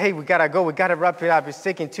know, like, hey, we gotta go, we gotta wrap it up, it's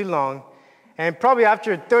taking too long. And probably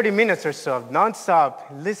after 30 minutes or so,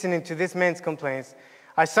 nonstop, listening to this man's complaints,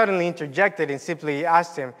 I suddenly interjected and simply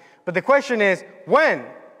asked him, but the question is, when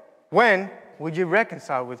would you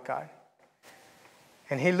reconcile with God?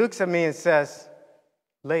 And he looks at me and says,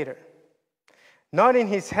 later. Nodding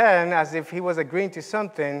his head as if he was agreeing to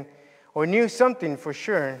something or knew something for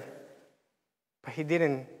sure, but he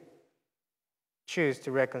didn't choose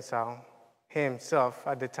to reconcile himself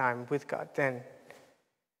at the time with God then.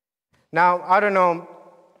 Now, I don't know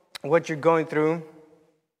what you're going through.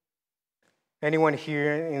 Anyone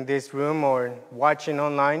here in this room or watching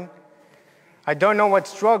online? I don't know what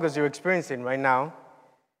struggles you're experiencing right now,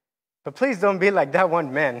 but please don't be like that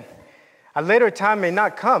one man. A later time may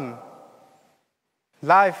not come.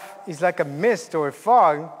 Life is like a mist or a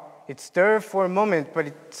fog. It's there for a moment, but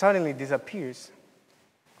it suddenly disappears.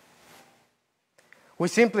 We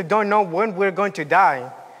simply don't know when we're going to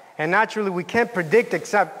die, and naturally we can't predict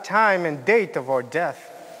exact time and date of our death.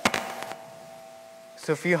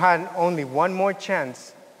 So if you had only one more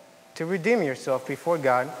chance to redeem yourself before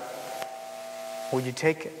God, would you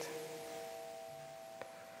take it?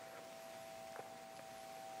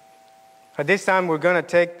 At this time, we're going to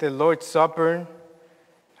take the Lord's Supper,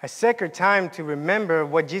 a sacred time to remember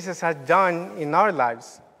what Jesus has done in our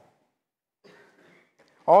lives.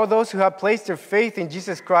 All those who have placed their faith in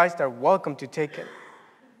Jesus Christ are welcome to take it.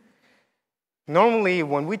 Normally,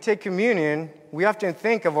 when we take communion, we often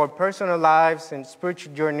think of our personal lives and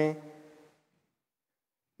spiritual journey.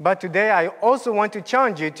 But today, I also want to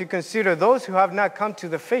challenge you to consider those who have not come to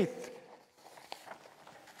the faith.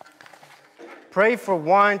 Pray for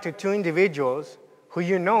 1 to 2 individuals who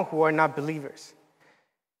you know who are not believers.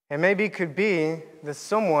 And maybe it could be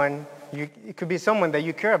someone that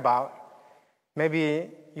you care about. Maybe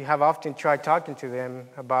you have often tried talking to them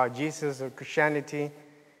about Jesus or Christianity,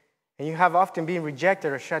 and you have often been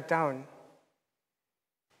rejected or shut down.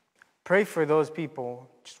 Pray for those people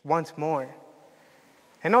just once more.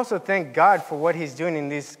 And also thank God for what He's doing in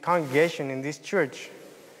this congregation, in this church.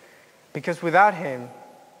 Because without Him,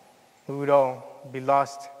 we would all be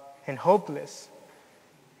lost and hopeless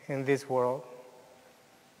in this world.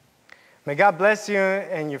 May God bless you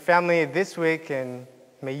and your family this week, and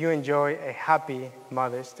may you enjoy a happy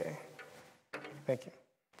Mother's Day. Thank you.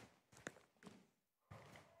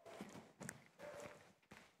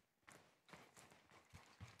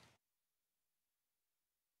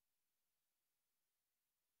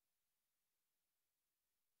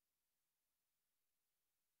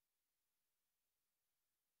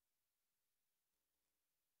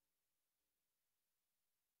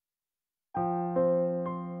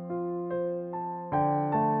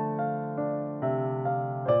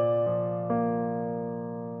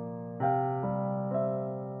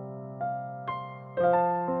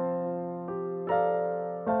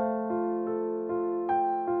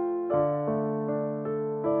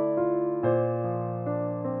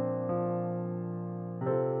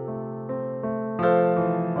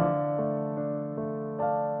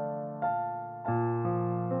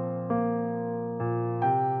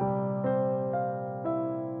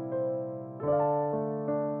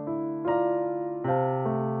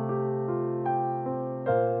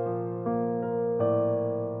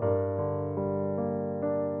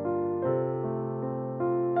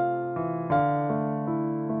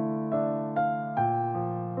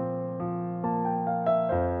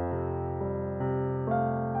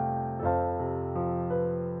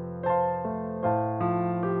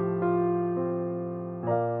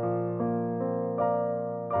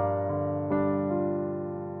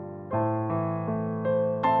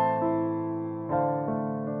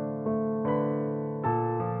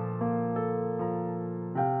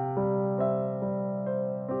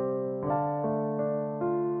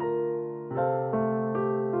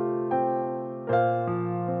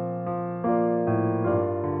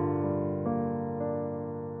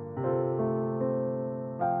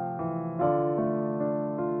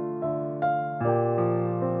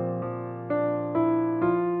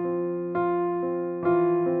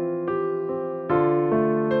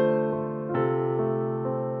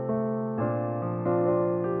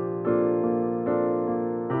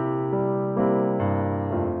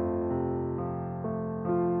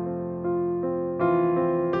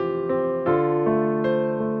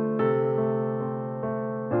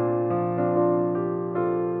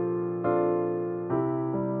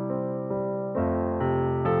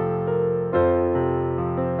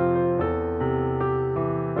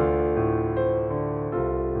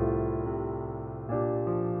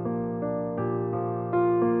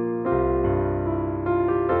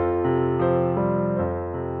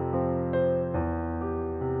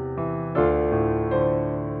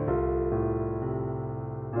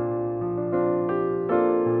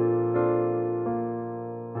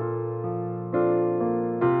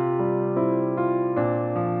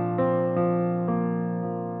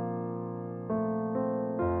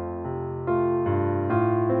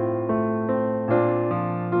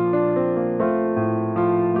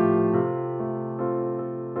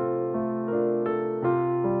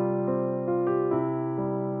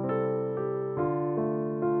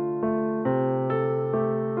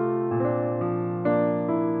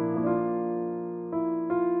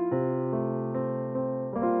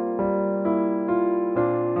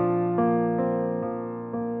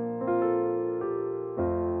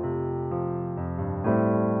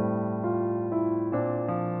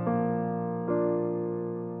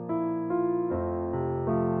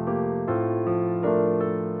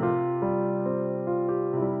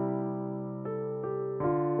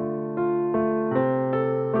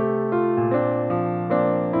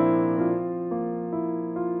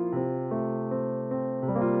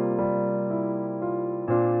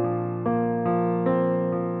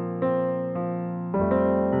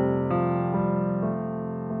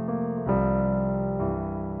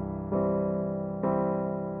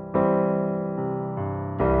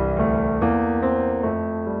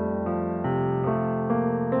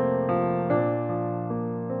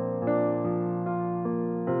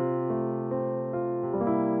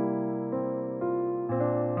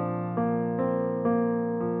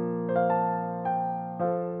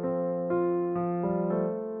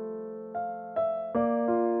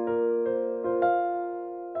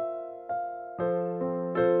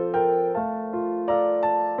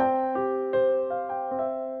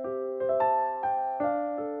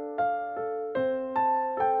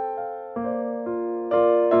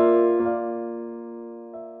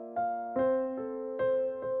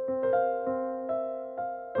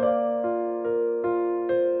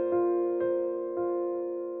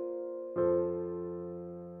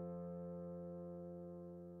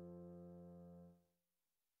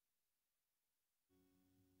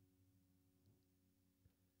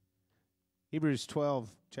 Hebrews 12,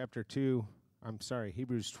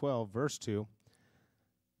 verse 2.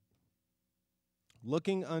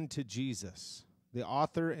 Looking unto Jesus, the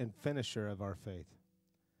author and finisher of our faith,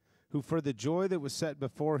 who for the joy that was set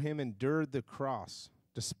before him endured the cross,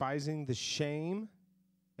 despising the shame,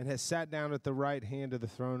 and has sat down at the right hand of the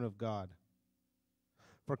throne of God.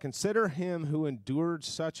 For consider him who endured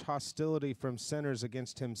such hostility from sinners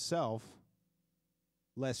against himself,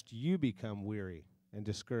 lest you become weary and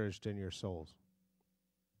discouraged in your souls.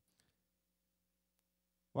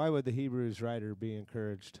 Why would the Hebrews writer be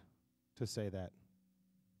encouraged to say that,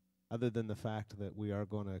 other than the fact that we are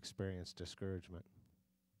going to experience discouragement?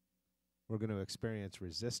 We're going to experience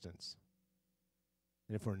resistance.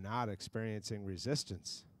 And if we're not experiencing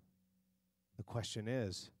resistance, the question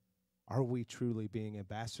is, are we truly being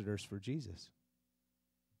ambassadors for Jesus?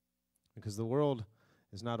 Because the world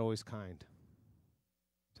is not always kind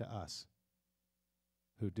to us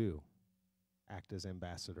who do act as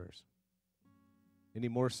ambassadors, any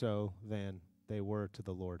more so than they were to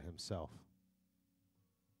the Lord himself.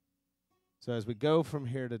 So as we go from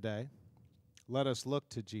here today, let us look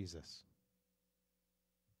to Jesus,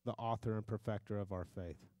 the author and perfecter of our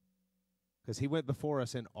faith, because he went before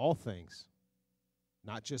us in all things,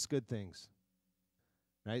 not just good things,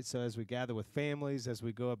 right? So as we gather with families, as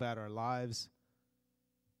we go about our lives,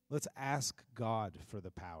 let's ask God for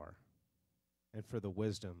the power and for the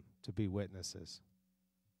wisdom to be witnesses.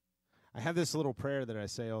 I have this little prayer that I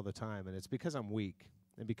say all the time, and it's because I'm weak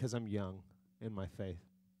and because I'm young in my faith.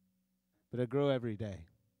 But I grow every day.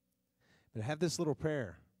 But I have this little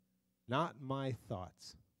prayer, not my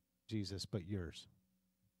thoughts, Jesus, but yours.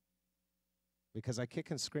 Because I kick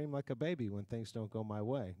and scream like a baby when things don't go my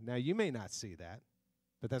way. Now, you may not see that,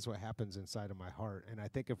 but that's what happens inside of my heart. And I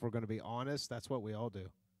think if we're going to be honest, that's what we all do.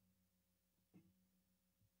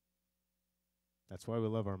 That's why we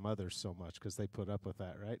love our mothers so much, because they put up with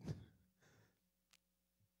that, right?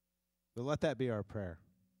 But let that be our prayer.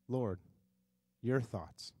 Lord, your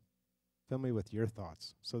thoughts. Fill me with your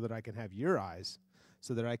thoughts so that I can have your eyes,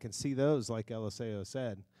 so that I can see those, like Eliseo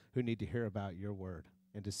said, who need to hear about your word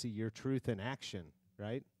and to see your truth in action,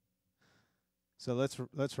 right? So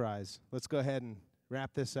let's rise. Let's go ahead and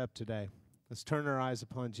wrap this up today. Let's turn our eyes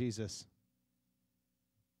upon Jesus.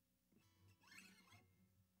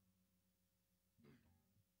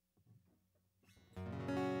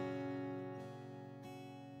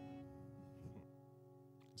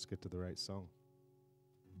 Let's get to the right song.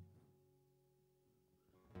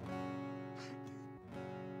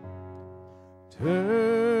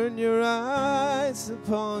 Turn your eyes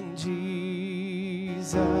upon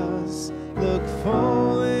Jesus. Look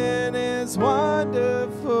full in his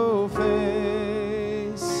wonderful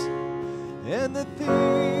face, and the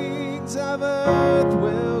things of earth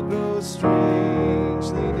will grow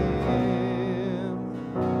strangely dim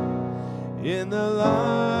in the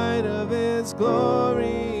light of his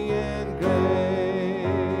glory and grace.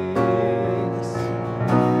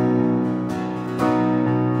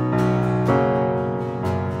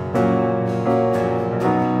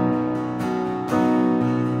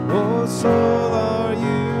 Oh, soul, are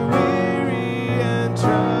you weary and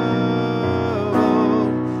troubled?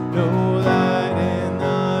 No light in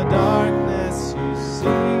the darkness you see.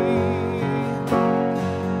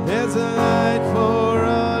 There's a light for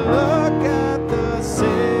a look at the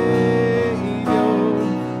Savior,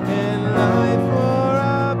 and life more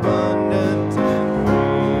abundant and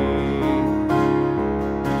free.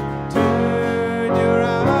 Turn your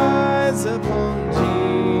eyes upon Jesus.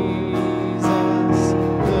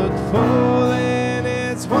 Look full in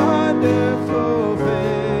his wonderful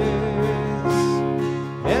face,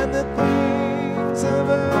 and the things of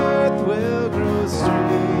earth will grow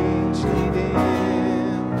strangely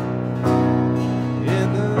dim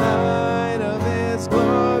in the light of his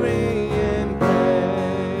glory and grace.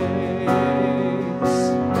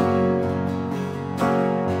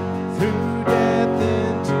 Through death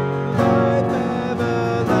into life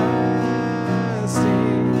everlasting,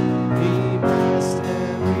 he passed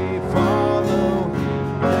and we follow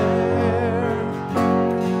him there.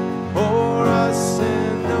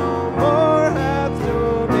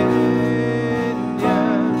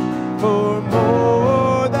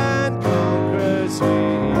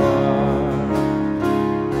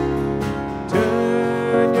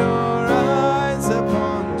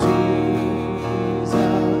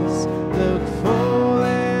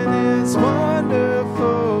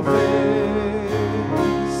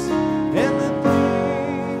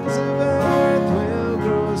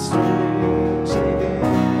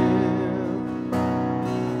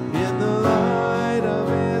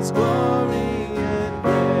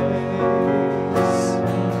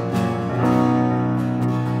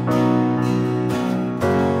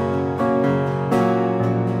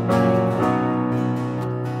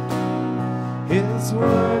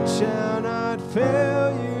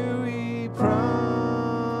 fail you, he promised.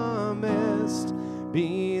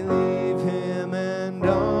 Believe him and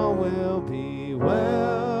all will be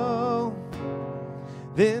well.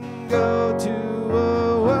 Then go to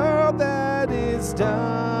a world that is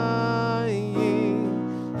dying,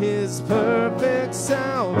 his perfect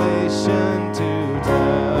salvation to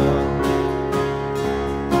tell.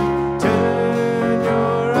 Turn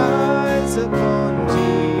your eyes upon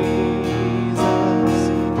Jesus,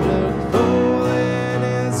 look full in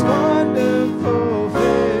his wonderful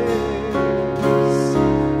face,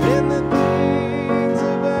 and the things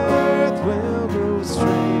of earth will grow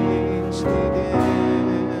strangely dim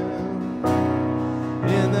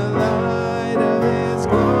in the light of his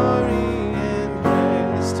glory and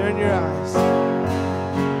grace. Turn your eyes.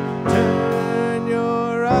 Turn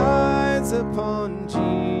your eyes upon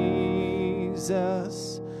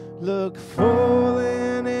Jesus. Look full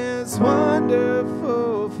in his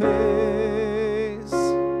wonderful face,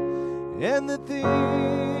 and the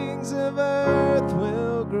things of earth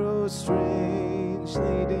will grow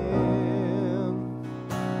strangely dim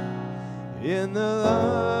in the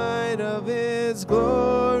light of his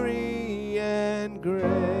glory and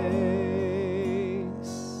grace.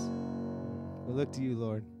 We look to you,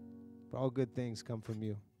 Lord, for all good things come from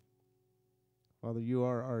you. Father, you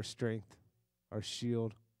are our strength, our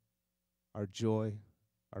shield, our joy,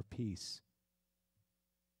 our peace.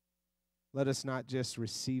 Let us not just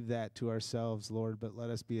receive that to ourselves, Lord, but let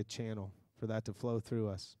us be a channel for that to flow through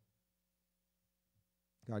us.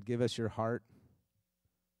 God, give us your heart.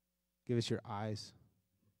 Give us your eyes.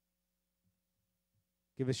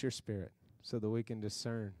 Give us your spirit so that we can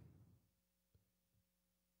discern.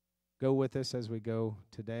 Go with us as we go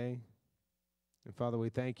today. And Father, we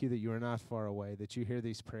thank you that you are not far away, that you hear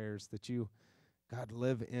these prayers, that you, God,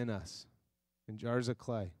 live in us in jars of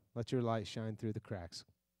clay. Let your light shine through the cracks.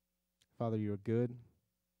 Father, you are good,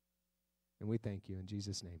 and we thank you in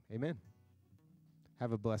Jesus' name. Amen.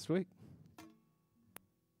 Have a blessed week.